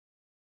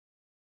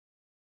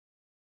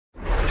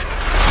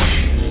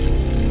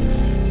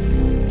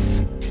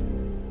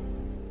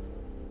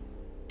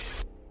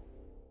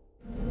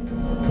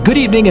Good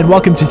evening and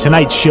welcome to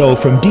tonight's show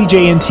from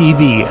DJN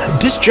TV,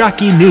 Disc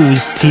Jockey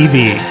News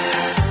TV.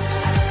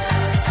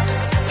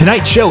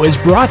 Tonight's show is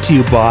brought to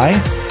you by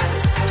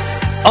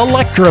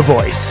Electra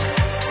Voice,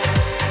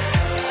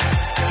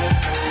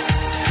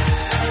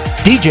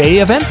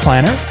 DJ Event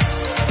Planner,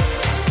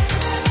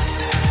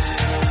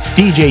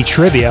 DJ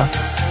Trivia,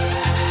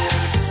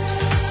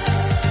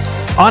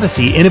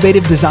 Odyssey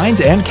Innovative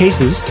Designs and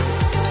Cases,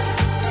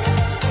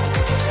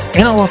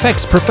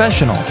 NLFX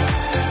Professional,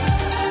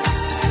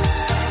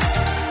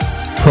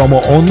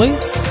 Promo Only,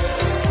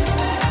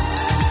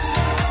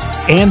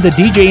 and the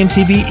DJN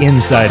TV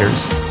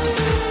Insiders.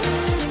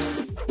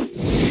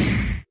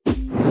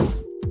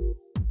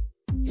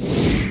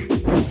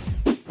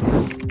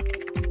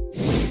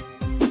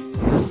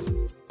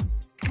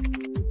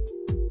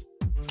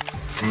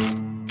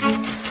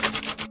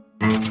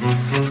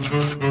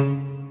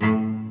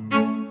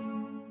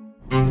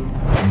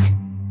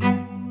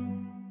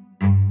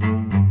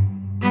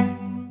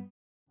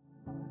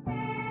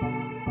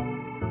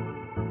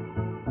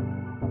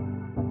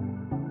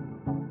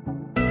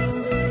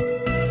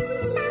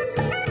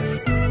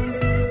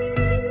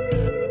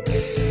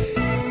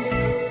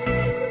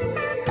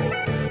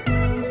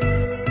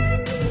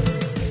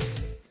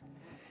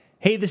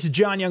 Hey, this is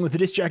John Young with the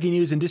Disc Jockey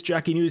News and Disc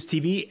Jockey News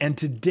TV, and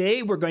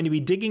today we're going to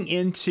be digging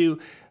into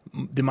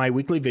my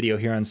weekly video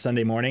here on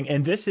Sunday morning,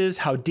 and this is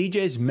how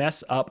DJs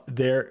mess up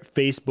their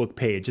Facebook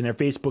page and their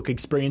Facebook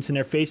experience and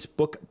their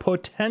Facebook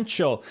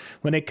potential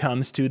when it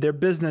comes to their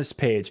business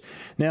page.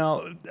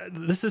 Now,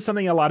 this is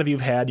something a lot of you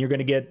have had, and you're going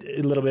to get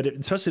a little bit,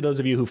 especially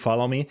those of you who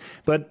follow me,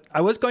 but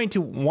I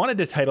wanted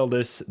to title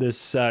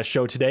this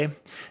show today,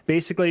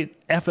 basically,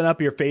 effing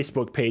up your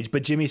Facebook page,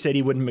 but Jimmy said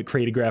he wouldn't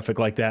create a graphic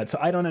like that, so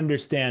I don't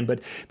understand,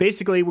 but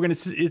basically,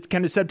 it's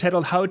kind of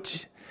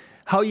subtitled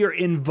how your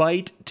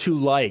invite to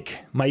like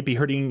might be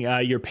hurting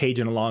your page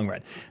in the long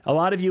run. A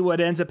lot of you, what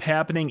ends up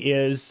happening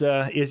is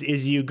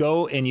you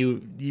go and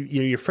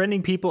you're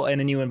friending people and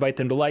then you invite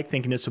them to like,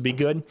 thinking this will be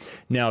good.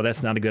 No,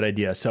 that's not a good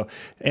idea. So,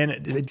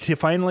 and to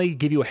finally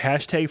give you a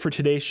hashtag for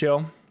today's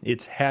show,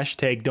 it's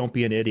hashtag don't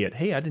be an idiot.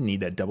 Hey, I didn't need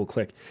that double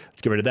click.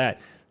 Let's get rid of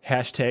that.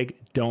 Hashtag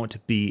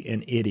don't be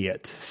an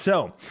idiot.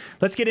 So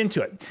let's get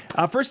into it.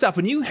 First off,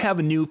 when you have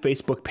a new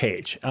Facebook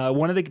page,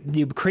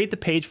 you create the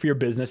page for your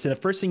business, and the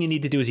first thing you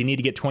need to do is you need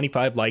to get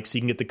 25 likes so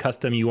you can get the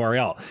custom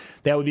URL.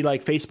 That would be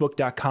like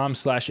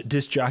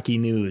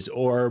facebook.com/discjockeynews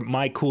or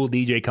my cool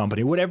DJ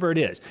company, whatever it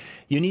is.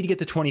 You need to get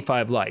the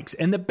 25 likes.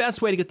 And the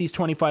best way to get these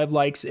 25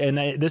 likes, and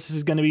this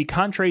is going to be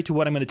contrary to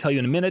what I'm going to tell you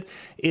in a minute,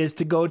 is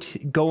to go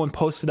and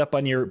post it up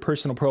on your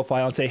personal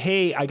profile and say,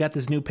 hey, I got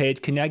this new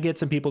page. Can I get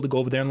some people to go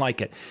over there and like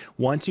it?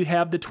 Once you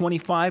have the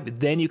 25,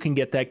 then you can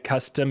get that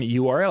custom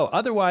URL.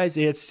 Otherwise,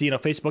 it's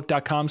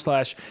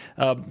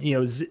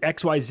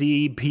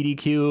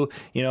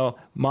facebook.com/XYZ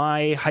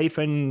my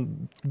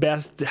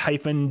best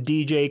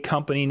DJ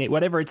company,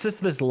 whatever. It's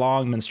just this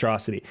long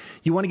monstrosity.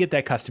 You want to get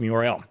that custom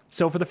URL.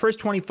 So for the first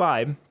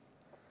 25,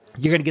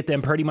 you're going to get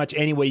them pretty much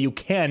any way you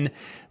can,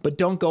 but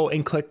don't go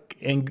and click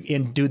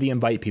and do the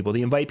invite people.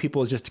 The invite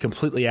people is just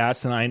completely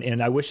asinine,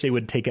 and I wish they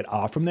would take it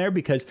off from there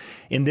because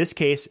in this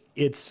case,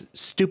 it's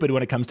stupid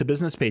when it comes to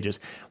business pages.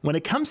 When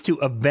it comes to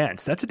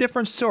events, that's a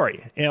different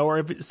story, or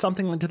if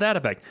something to that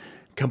effect.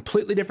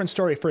 Completely different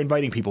story for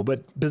inviting people,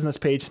 but business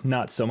page,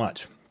 not so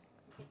much.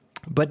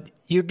 But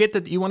you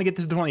want to get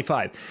to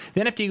 25.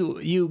 Then after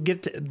you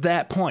get to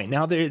that point,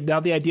 now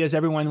the idea is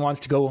everyone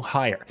wants to go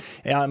higher.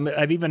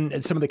 I've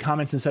even some of the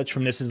comments and such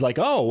from this is like,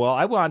 oh well,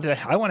 I want to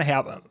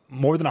have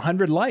more than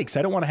 100 likes.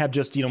 I don't want to have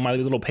just my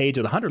little page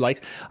with 100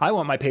 likes. I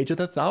want my page with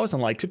 1,000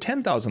 likes or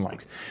 10,000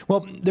 likes.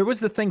 Well, there was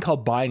the thing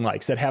called buying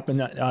likes that happened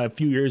a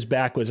few years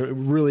back. Was a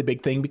really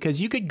big thing because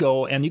you could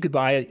go and you could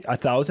buy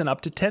 1,000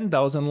 up to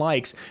 10,000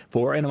 likes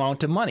for an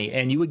amount of money,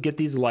 and you would get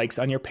these likes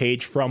on your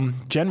page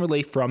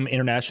generally from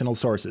international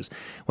sources,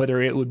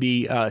 whether it would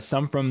be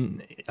some from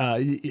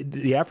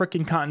the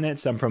African continent,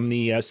 some from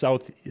the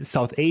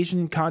South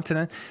Asian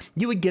continent.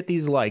 You would get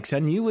these likes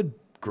and you would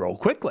grow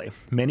quickly.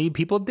 Many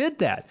people did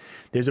that.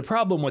 There's a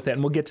problem with that,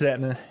 and we'll get to that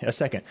in a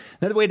second.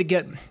 Another way to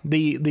get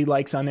the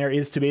likes on there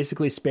is to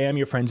basically spam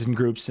your friends in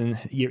groups and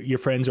your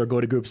friends, or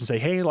go to groups and say,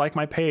 hey, like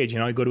my page.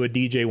 I go to a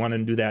DJ one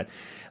and do that.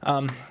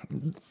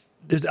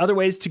 There's other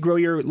ways to grow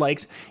your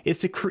likes is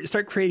to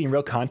start creating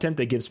real content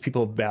that gives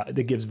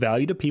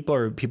value to people,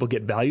 or people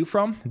get value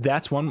from.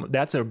 That's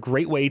a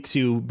great way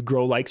to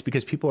grow likes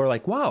because people are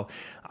like, wow,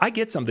 I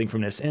get something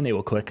from this, and they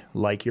will click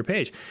like your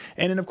page.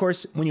 And then of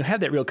course, when you have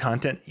that real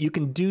content, you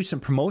can do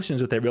some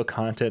promotions with that real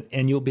content,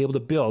 and you'll be able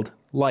to build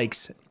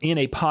likes in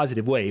a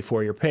positive way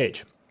for your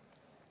page.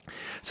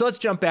 So let's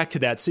jump back to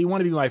that. So you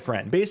want to be my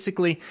friend.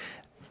 Basically,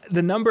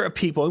 the number of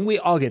people, and we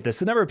all get this,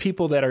 the number of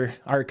people that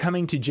are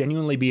coming to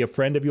genuinely be a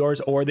friend of yours,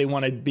 or they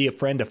want to be a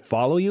friend to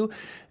follow you,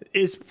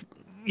 is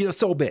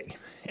so big.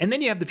 And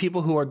then you have the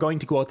people who are going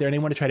to go out there and they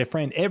want to try to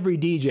friend every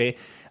DJ.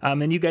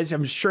 And you guys,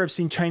 I'm sure, have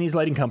seen Chinese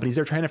lighting companies.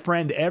 They're trying to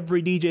friend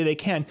every DJ they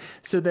can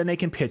so then they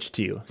can pitch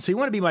to you. So you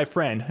want to be my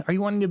friend. Are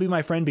you wanting to be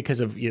my friend because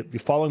of you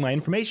following my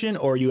information,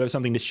 or you have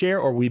something to share,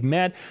 or we've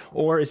met?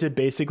 Or is it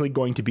basically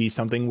going to be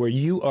something where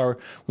you are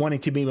wanting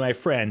to be my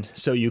friend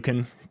so you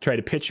can try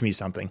to pitch me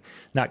something?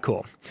 Not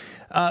cool.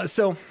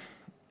 So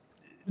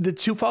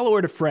to follow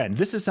or to friend,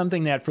 this is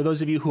something that for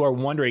those of you who are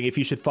wondering if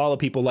you should follow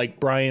people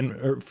like Brian,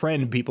 or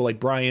friend people like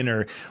Brian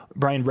or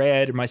Brian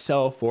Red or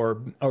myself or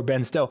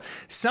Ben Stowe,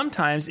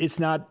 sometimes it's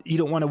not, you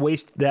don't want to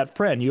waste that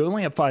friend. You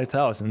only have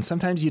 5,000.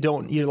 Sometimes you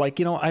don't, you're like,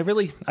 I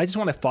just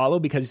want to follow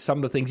because some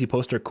of the things you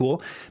post are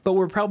cool, but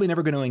we're probably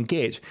never going to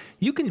engage.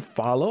 You can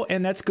follow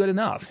and that's good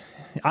enough.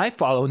 I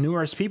follow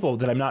numerous people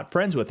that I'm not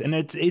friends with, and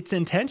it's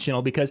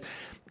intentional because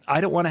I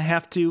don't want to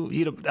have to,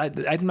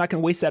 I'm not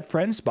going to waste that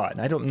friend spot.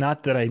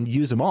 Not that I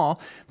use them all,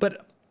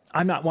 but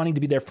I'm not wanting to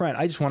be their friend.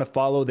 I just want to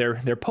follow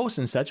their posts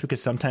and such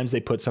because sometimes they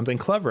put something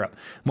clever up.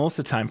 Most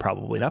of the time,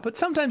 probably not, but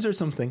sometimes there's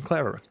something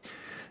clever.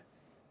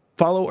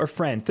 Follow or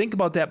friend. Think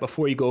about that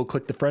before you go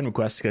click the friend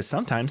request, because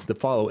sometimes the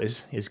follow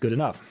is good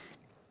enough.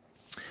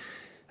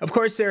 Of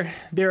course,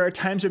 there are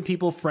times when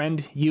people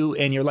friend you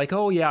and you're like,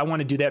 oh yeah, I want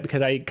to do that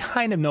because I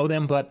kind of know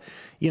them, but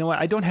you know what?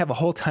 I don't have a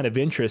whole ton of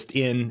interest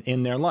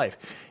in their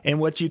life. And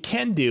what you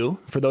can do,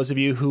 for those of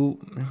you who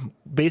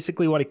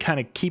basically want to kind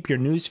of keep your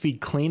newsfeed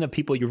clean of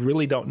people you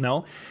really don't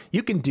know,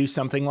 you can do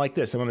something like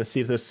this. I want to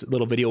see if this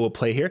little video will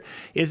play here.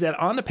 Is that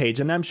on the page,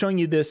 and I'm showing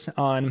you this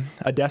on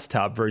a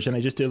desktop version.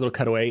 I just did a little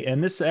cutaway,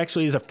 and this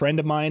actually is a friend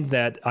of mine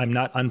that I'm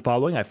not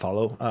unfollowing. I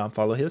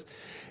follow his.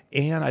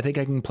 And I think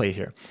I can play it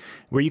here,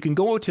 where you can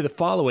go to the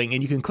following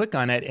and you can click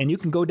on it and you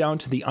can go down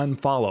to the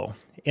unfollow.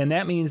 And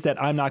that means that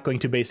I'm not going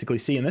to basically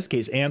see, in this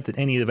case,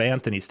 any of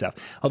Anthony's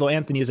stuff. Although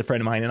Anthony is a friend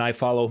of mine and I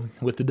follow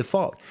with the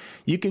default.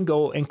 You can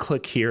go and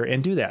click here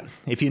and do that.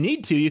 If you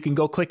need to, you can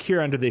go click here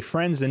under the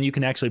friends and you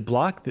can actually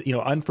block,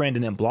 unfriend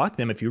and then block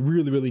them if you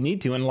really, really need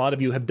to. And a lot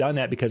of you have done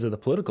that because of the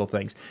political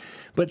things.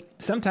 But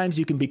sometimes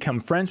you can become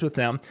friends with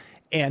them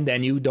and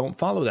then you don't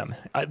follow them.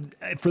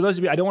 For those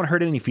of you, I don't want to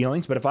hurt any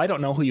feelings, but if I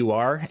don't know who you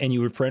are and you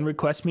would friend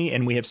request me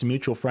and we have some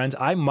mutual friends,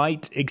 I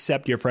might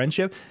accept your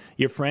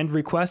friend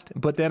request,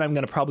 but then I'm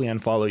going to probably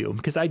unfollow you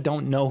because I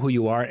don't know who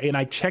you are. And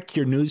I checked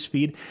your news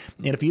feed.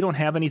 And if you don't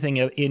have anything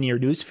in your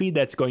news feed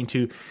that's going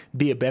to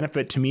be a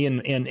benefit to me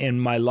in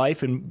my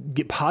life and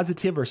get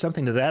positive or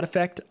something to that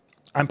effect,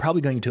 I'm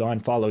probably going to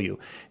unfollow you.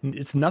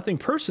 It's nothing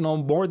personal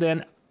more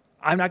than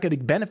I'm not going to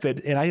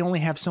benefit, and I only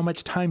have so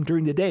much time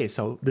during the day.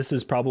 So this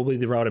is probably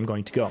the route I'm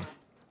going to go.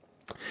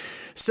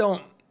 So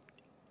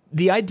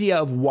the idea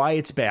of why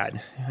it's bad,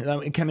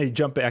 kind of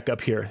jump back up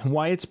here,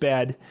 why it's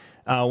bad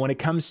when it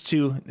comes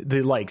to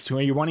the likes,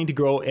 when you're wanting to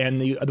grow. And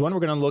the one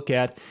we're going to look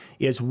at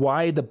is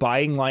why the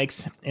buying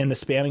likes and the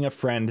spamming of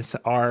friends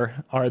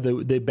are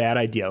the bad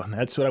idea.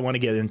 That's what I want to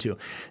get into.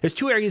 There's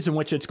two areas in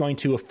which it's going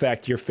to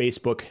affect your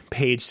Facebook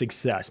page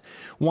success.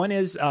 One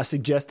is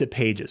suggested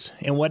pages.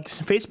 And what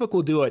Facebook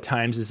will do at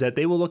times is that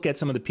they will look at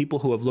some of the people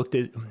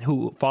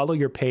who follow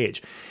your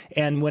page.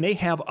 And when they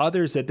have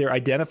others that they're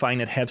identifying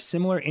that have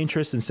similar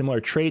interests and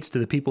similar traits to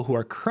the people who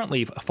are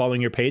currently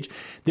following your page,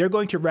 they're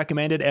going to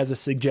recommend it as a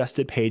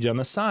suggested page on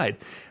the side.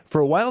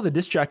 For a while, the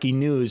Disc Jockey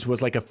News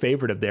was like a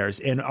favorite of theirs,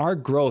 and our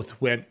growth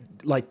went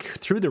like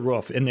through the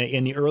roof in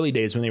the early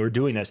days when they were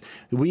doing this.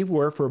 We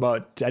were for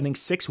about, I think,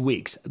 6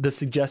 weeks, the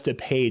suggested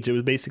page. It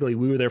was basically,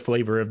 we were their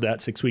flavor of that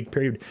 6-week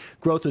period.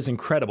 Growth was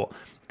incredible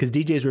because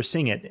DJs were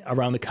seeing it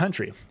around the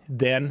country.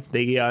 Then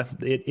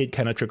it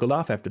kind of trickled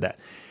off after that.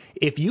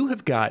 If you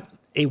have got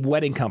a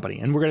wedding company,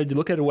 and we're going to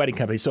look at a wedding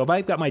company. So if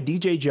I've got my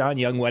DJ John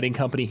Young wedding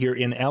company here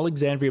in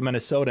Alexandria,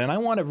 Minnesota, and I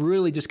want to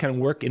really just kind of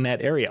work in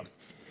that area,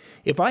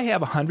 if I have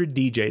 100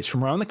 DJs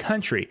from around the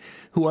country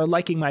who are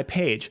liking my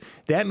page,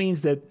 that means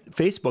that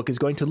Facebook is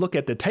going to look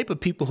at the type of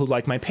people who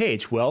like my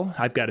page. Well,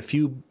 I've got a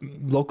few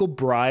local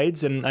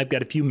brides and I've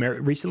got a few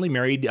recently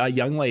married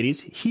young ladies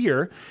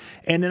here,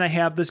 and then I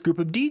have this group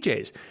of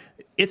DJs.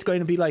 It's going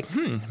to be like,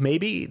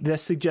 maybe the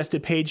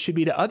suggested page should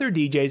be to other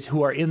DJs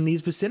who are in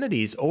these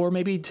vicinities, or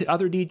maybe to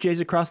other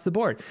DJs across the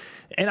board.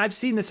 And I've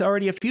seen this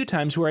already a few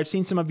times where I've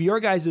seen some of your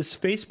guys'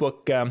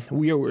 Facebook,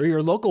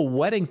 your local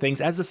wedding things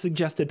as a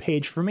suggested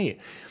page for me,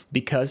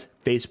 because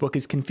Facebook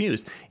is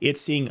confused.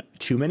 It's seeing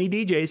too many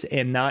DJs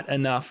and not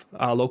enough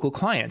local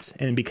clients.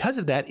 And because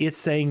of that, it's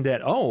saying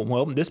that, oh,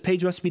 well, this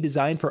page must be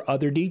designed for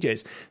other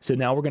DJs. So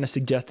now we're going to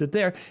suggest it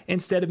there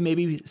instead of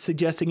maybe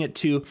suggesting it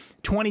to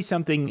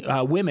 20-something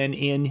women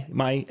in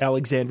my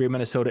Alexandria,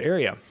 Minnesota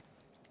area.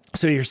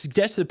 So your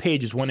suggested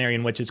page is one area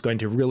in which it's going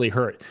to really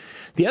hurt.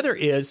 The other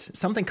is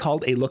something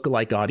called a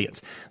lookalike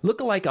audience.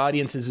 Lookalike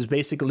audiences is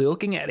basically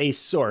looking at a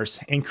source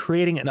and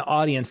creating an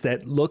audience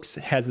that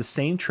has the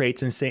same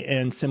traits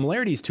and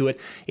similarities to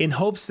it, in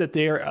hopes that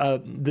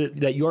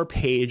that your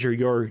page or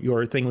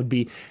your thing would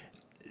be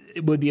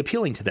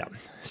appealing to them.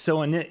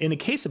 So in the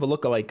case of a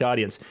lookalike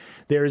audience,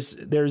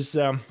 there's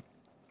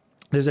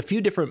a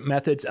few different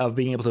methods of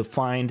being able to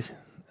find.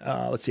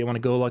 Let's see. I want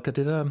to go look at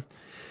it.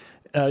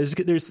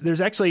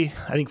 there's actually,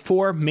 I think,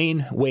 4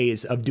 main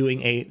ways of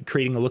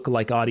creating a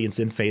lookalike audience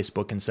in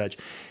Facebook and such.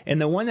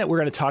 And the one that we're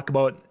going to talk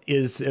about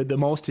is the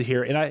most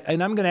here. And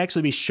I'm going to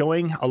actually be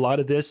showing a lot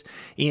of this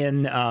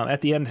in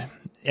at the end.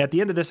 At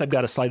the end of this, I've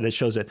got a slide that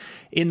shows it.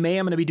 In May,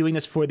 I'm going to be doing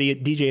this for the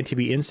DJ and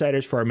TV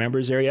Insiders for our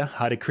members area,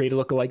 how to create a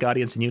lookalike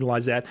audience and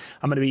utilize that.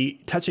 I'm going to be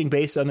touching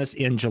base on this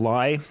in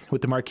July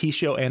with the Marquee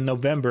Show and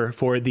November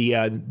for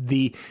the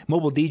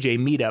Mobile DJ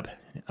Meetup.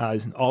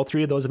 All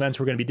 3 of those events,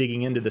 we're going to be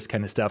digging into this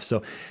kind of stuff.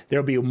 So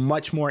there'll be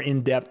much more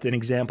in-depth and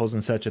examples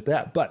and such at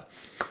that. But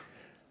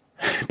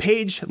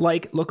page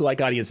like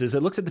lookalike audiences.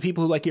 It looks at the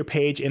people who like your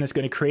page and it's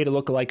going to create a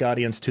lookalike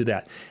audience to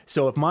that.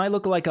 So if my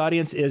lookalike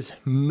audience is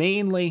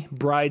mainly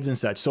brides and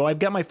such, so I've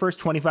got my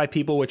first 25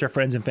 people, which are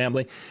friends and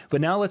family,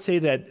 but now let's say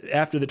that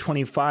after the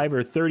 25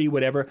 or 30,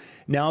 whatever,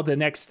 now the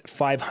next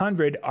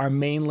 500 are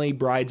mainly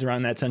brides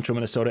around that central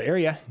Minnesota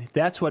area.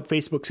 That's what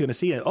Facebook's going to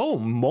see. Oh,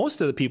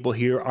 most of the people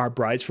here are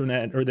brides from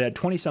that, or that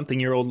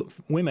 20-something-year-old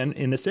women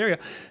in this area.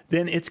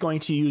 Then it's going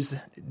to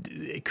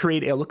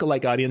create a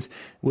lookalike audience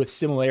with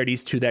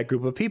similarities to that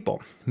group of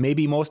people.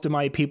 Maybe most of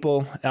my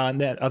people of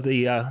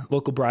the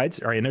local brides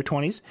are in their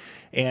 20s,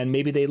 and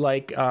maybe they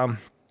like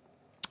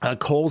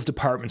Kohl's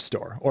department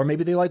store, or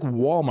maybe they like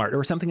Walmart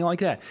or something like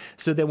that.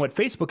 So then what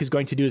Facebook is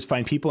going to do is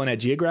find people in a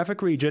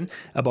geographic region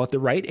about the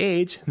right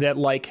age that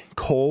like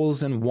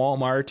Kohl's and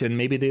Walmart, and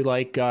maybe they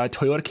like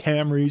Toyota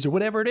Camrys or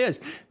whatever it is.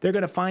 They're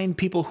going to find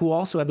people who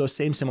also have those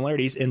same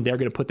similarities, and they're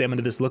going to put them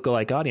into this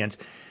lookalike audience.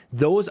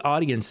 Those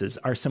audiences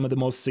are some of the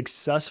most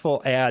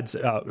successful ads,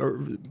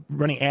 or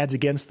running ads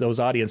against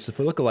those audiences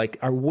for lookalike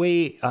are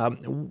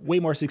way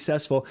more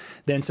successful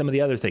than some of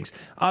the other things.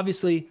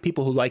 Obviously,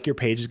 people who like your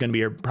page is going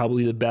to be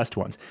probably the best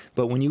ones.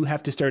 But when you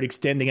have to start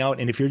extending out,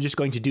 and if you're just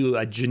going to do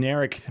a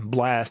generic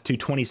blast to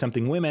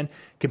 20-something women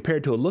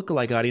compared to a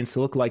lookalike audience, the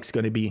lookalike is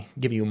going to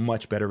give you a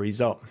much better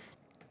result.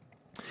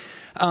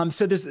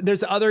 So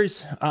there's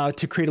others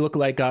to create a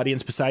lookalike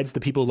audience besides the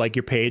people who like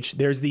your page.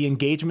 There's the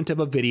engagement of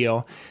a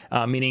video,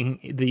 meaning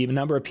the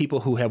number of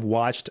people who have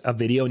watched a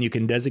video, and you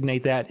can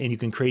designate that, and you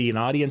can create an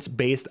audience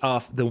based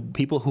off the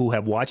people who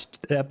have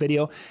watched that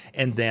video,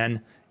 and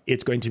then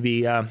it's going to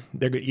be you're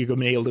going to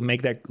be able to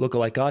make that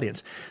lookalike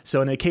audience.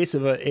 So in the case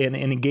of an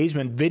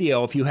engagement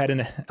video, if you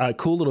had a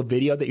cool little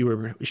video that you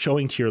were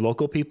showing to your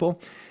local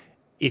people,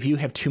 if you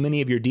have too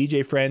many of your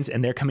DJ friends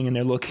and they're coming in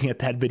there looking at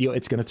that video,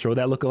 it's going to throw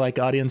that lookalike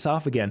audience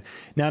off again.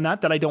 Now,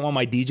 not that I don't want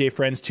my DJ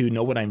friends to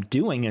know what I'm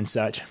doing and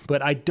such,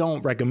 but I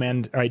don't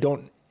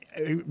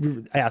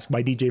ask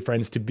my DJ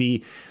friends to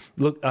be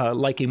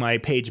liking my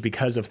page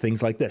because of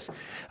things like this.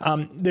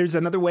 There's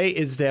another way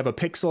is to have a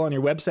pixel on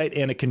your website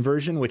and a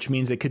conversion, which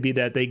means it could be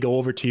that they go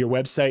over to your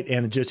website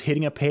and just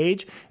hitting a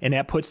page, and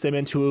that puts them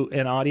into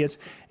an audience,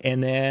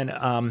 and then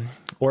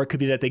or it could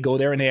be that they go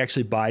there and they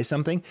actually buy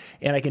something,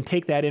 and I can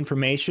take that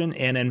information,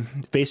 and then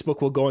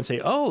Facebook will go and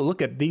say, oh,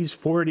 look at these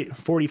 40,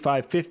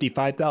 45, 50,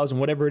 5,000,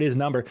 whatever it is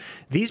number.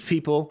 These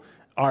people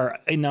are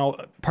now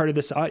part of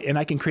this, and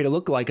I can create a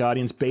lookalike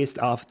audience based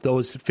off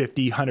those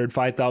 50, 100,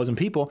 5,000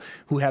 people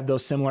who have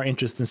those similar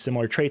interests and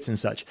similar traits and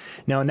such.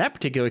 Now, in that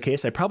particular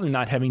case, I'm probably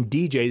not having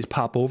DJs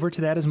pop over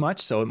to that as much,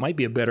 so it might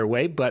be a better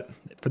way, but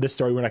for this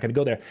story, we're not going to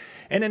go there.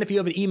 And then if you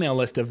have an email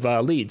list of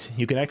leads,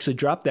 you can actually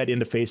drop that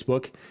into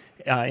Facebook,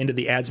 into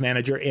the ads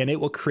manager, and it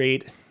will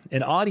create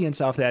an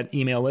audience off that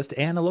email list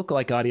and a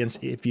lookalike audience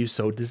if you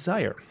so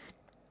desire.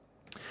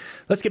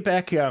 Let's get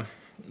back to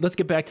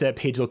that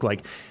page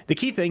lookalike. The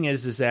key thing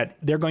is that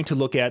they're going to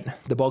look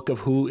at the bulk of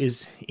who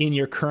is in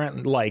your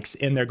current likes,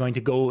 and they're going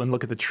to go and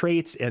look at the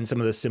traits and some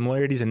of the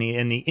similarities and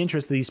the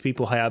interests these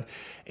people have,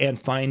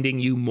 and finding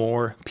you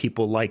more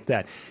people like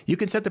that. You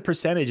can set the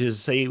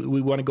percentages. Say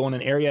we want to go in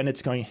an area, and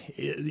it's going,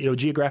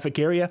 geographic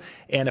area,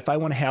 and if I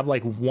want to have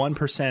like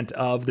 1%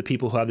 of the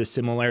people who have the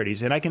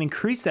similarities, and I can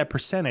increase that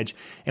percentage.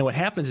 And what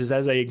happens is,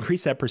 as I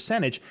increase that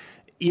percentage,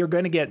 you're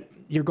going to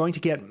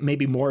get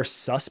maybe more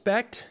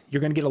suspect. You're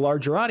going to get a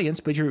larger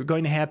audience, but you're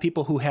going to have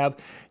people who have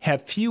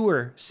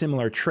fewer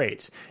similar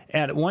traits.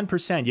 And at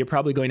 1%, you're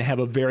probably going to have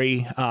a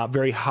very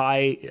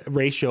high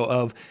ratio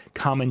of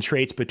common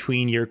traits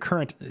between your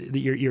current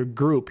your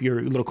group,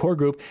 your little core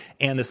group,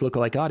 and this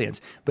lookalike audience.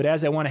 But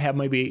as I want to have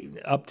maybe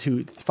up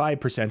to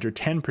 5% or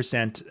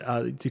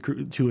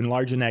 10% to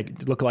enlarge in that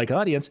lookalike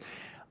audience,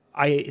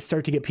 I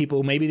start to get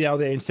people, maybe now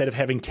they, instead of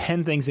having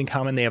 10 things in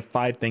common, they have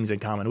 5 things in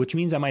common, which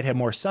means I might have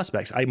more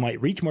suspects. I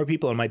might reach more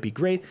people. It might be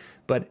great,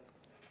 but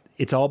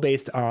it's all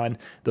based on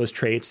those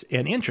traits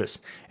and interests.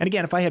 And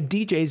again, if I have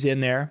DJs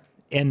in there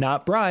and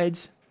not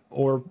brides,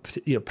 or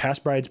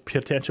past brides,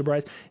 potential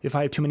brides, if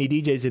I have too many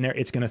DJs in there,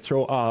 it's going to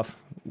throw off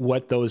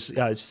what those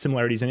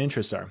similarities and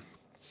interests are.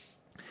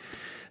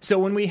 So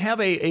when we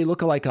have a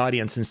lookalike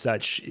audience and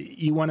such,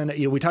 you want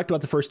to, we talked about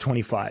the first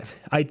 25.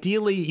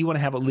 Ideally, you want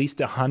to have at least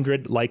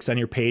 100 likes on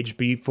your page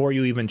before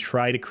you even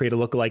try to create a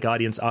lookalike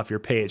audience off your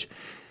page.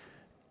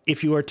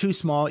 If you are too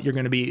small, you're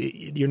not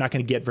going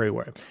to get very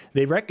well.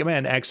 They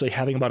recommend actually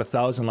having about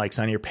 1,000 likes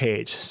on your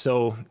page.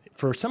 So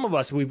for some of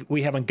us,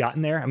 we haven't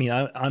gotten there. I mean,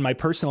 on my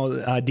personal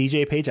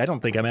DJ page, I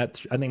think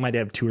I might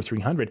have 200 or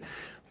 300,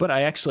 but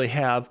I actually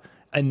have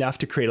enough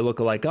to create a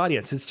lookalike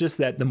audience. It's just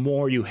that the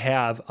more you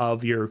have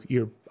of your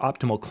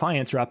optimal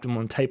clients or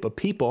optimal type of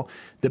people,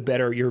 the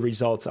better your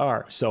results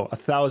are. So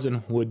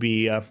 1,000 would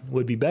be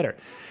better.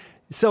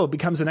 So it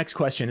becomes the next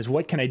question is,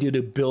 what can I do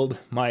to build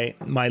my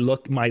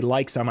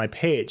likes on my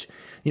page?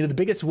 The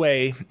biggest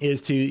way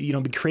is to,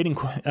 be creating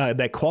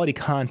that quality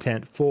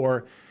content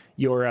for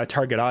your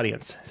target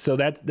audience. So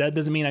that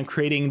doesn't mean I'm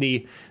creating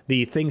the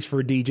things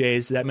for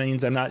DJs. That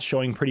means I'm not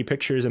showing pretty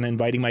pictures and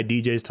inviting my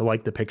DJs to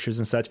like the pictures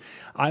and such.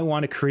 I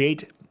want to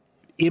create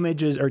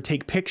images or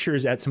take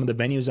pictures at some of the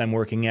venues I'm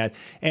working at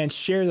and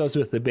share those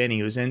with the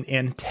venues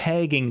and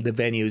tagging the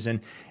venues.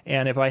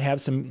 And if I have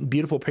some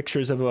beautiful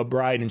pictures of a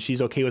bride and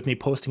she's okay with me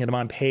posting them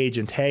on page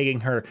and tagging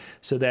her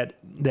so that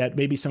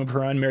maybe some of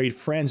her unmarried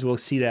friends will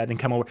see that and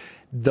come over.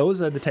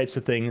 Those are the types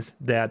of things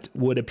that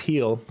would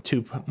appeal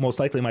to most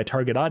likely my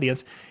target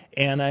audience,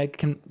 and I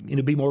can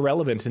be more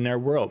relevant in their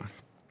world.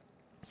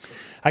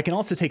 I can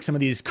also take some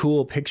of these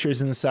cool pictures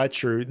and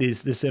such, or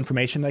this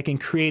information. I can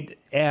create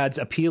ads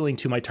appealing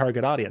to my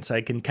target audience.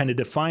 I can kind of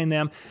define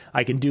them.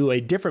 I can do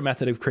a different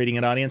method of creating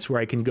an audience where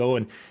I can go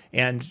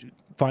and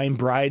find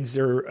brides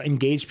or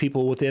engage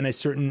people within a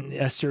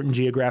certain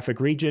geographic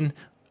region.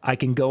 I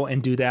can go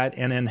and do that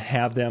and then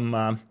have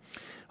them.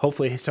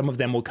 Hopefully some of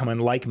them will come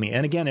and like me.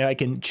 And again, I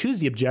can choose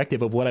the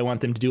objective of what I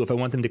want them to do. If I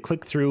want them to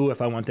click through,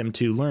 if I want them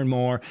to learn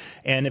more.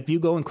 And if you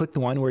go and click the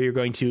one where you're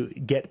going to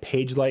get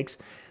page likes,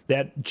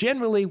 that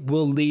generally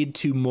will lead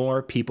to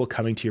more people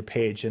coming to your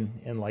page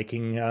and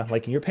liking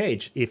your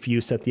page if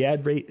you set the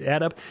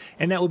ad up.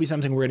 And that will be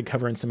something we're going to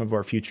cover in some of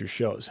our future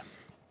shows.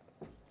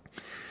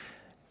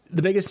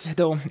 The biggest,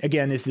 though,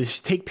 again, is to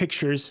take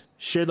pictures,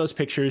 share those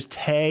pictures,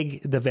 tag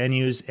the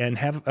venues, and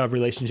have a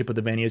relationship with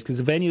the venues, because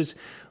the venues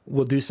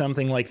will do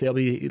something like they'll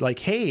be like,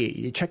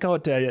 "Hey, check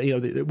out,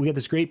 we got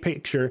this great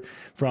picture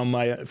from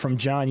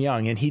John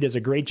Young, and he does a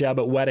great job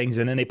at weddings,"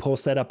 and then they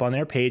post that up on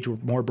their page where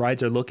more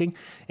brides are looking,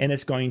 and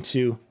it's going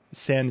to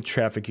send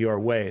traffic your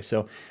way.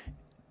 So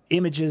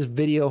images,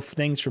 video,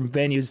 things from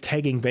venues,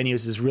 tagging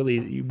venues is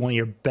really one of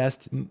your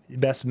best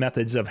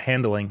methods of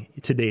handling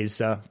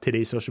today's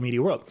social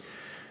media world.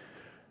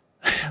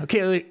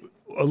 Okay,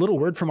 a little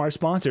word from our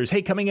sponsors.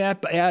 Hey, coming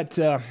up at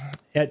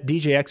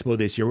DJ Expo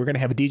this year, we're going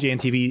to have a DJ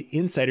and TV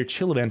Insider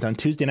Chill event on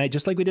Tuesday night,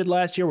 just like we did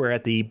last year. We're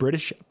at the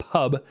British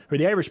Pub, or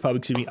the Irish Pub,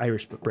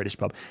 British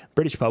Pub.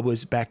 British Pub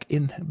was back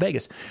in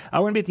Vegas. We're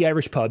going to be at the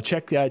Irish Pub.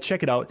 Check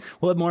it out.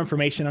 We'll have more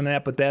information on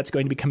that, but that's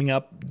going to be coming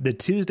up the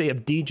Tuesday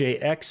of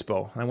DJ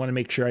Expo. I want to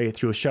make sure I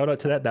threw a shout out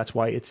to that. That's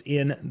why it's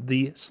in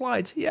the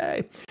slides.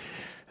 Yay.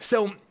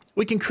 So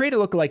we can create a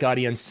lookalike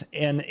audience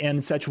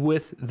and such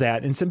with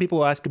that. And some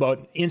people ask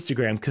about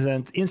Instagram, because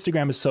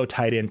Instagram is so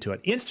tied into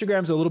it.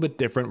 Instagram's a little bit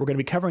different. We're going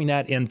to be covering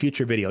that in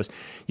future videos.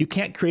 You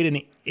can't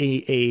create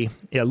a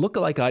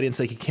lookalike audience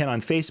like you can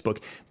on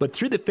Facebook, but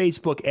through the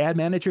Facebook Ad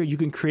Manager, you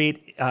can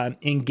create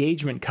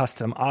engagement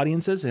custom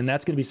audiences, and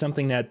that's going to be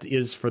something that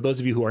is, for those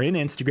of you who are in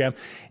Instagram,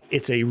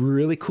 it's a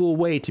really cool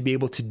way to be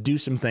able to do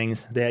some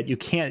things that you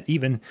can't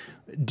even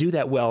do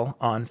that well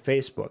on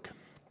Facebook.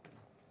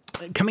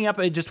 Coming up,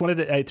 I just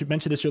wanted to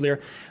mention this earlier.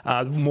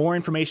 More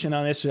information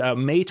on this.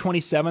 May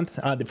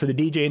 27th for the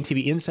DJ and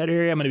TV Insider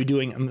area. I'm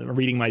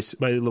reading my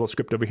little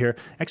script over here.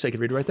 Actually, I could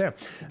read it right there.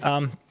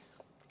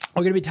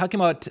 We're going to be talking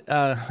about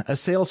a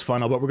sales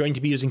funnel, but we're going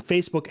to be using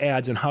Facebook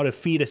ads and how to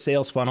feed a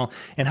sales funnel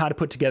and how to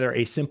put together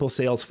a simple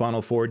sales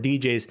funnel for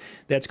DJs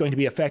that's going to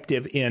be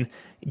effective in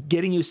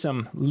getting you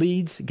some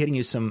leads, getting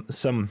you some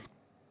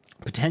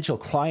potential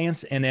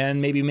clients, and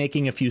then maybe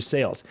making a few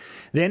sales.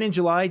 Then in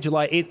July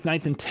 8th,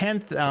 9th, and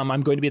 10th,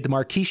 I'm going to be at the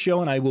Marquee Show,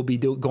 and I will be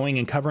going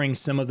and covering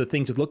some of the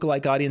things with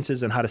lookalike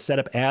audiences and how to set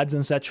up ads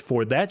and such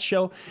for that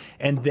show.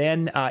 And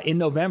then in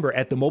November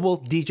at the Mobile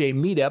DJ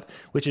Meetup,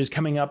 which is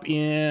coming up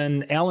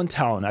in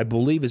Allentown, I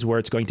believe is where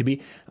it's going to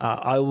be.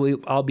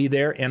 I'll be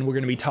there, and we're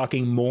going to be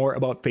talking more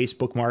about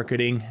Facebook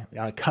marketing,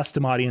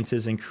 custom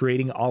audiences, and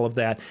creating all of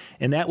that.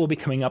 And that will be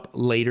coming up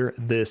later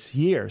this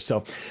year.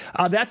 So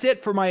that's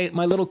it for my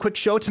little quick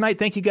show tonight.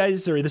 Thank you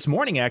guys, or this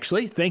morning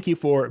actually. Thank you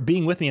for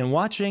being with me and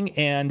watching.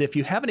 And if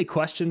you have any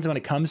questions when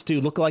it comes to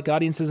lookalike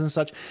audiences and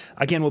such,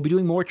 again, we'll be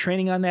doing more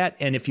training on that.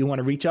 And if you want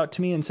to reach out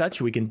to me and such,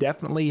 we can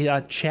definitely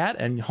chat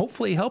and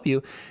hopefully help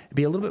you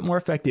be a little bit more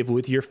effective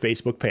with your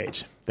Facebook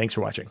page. Thanks for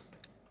watching.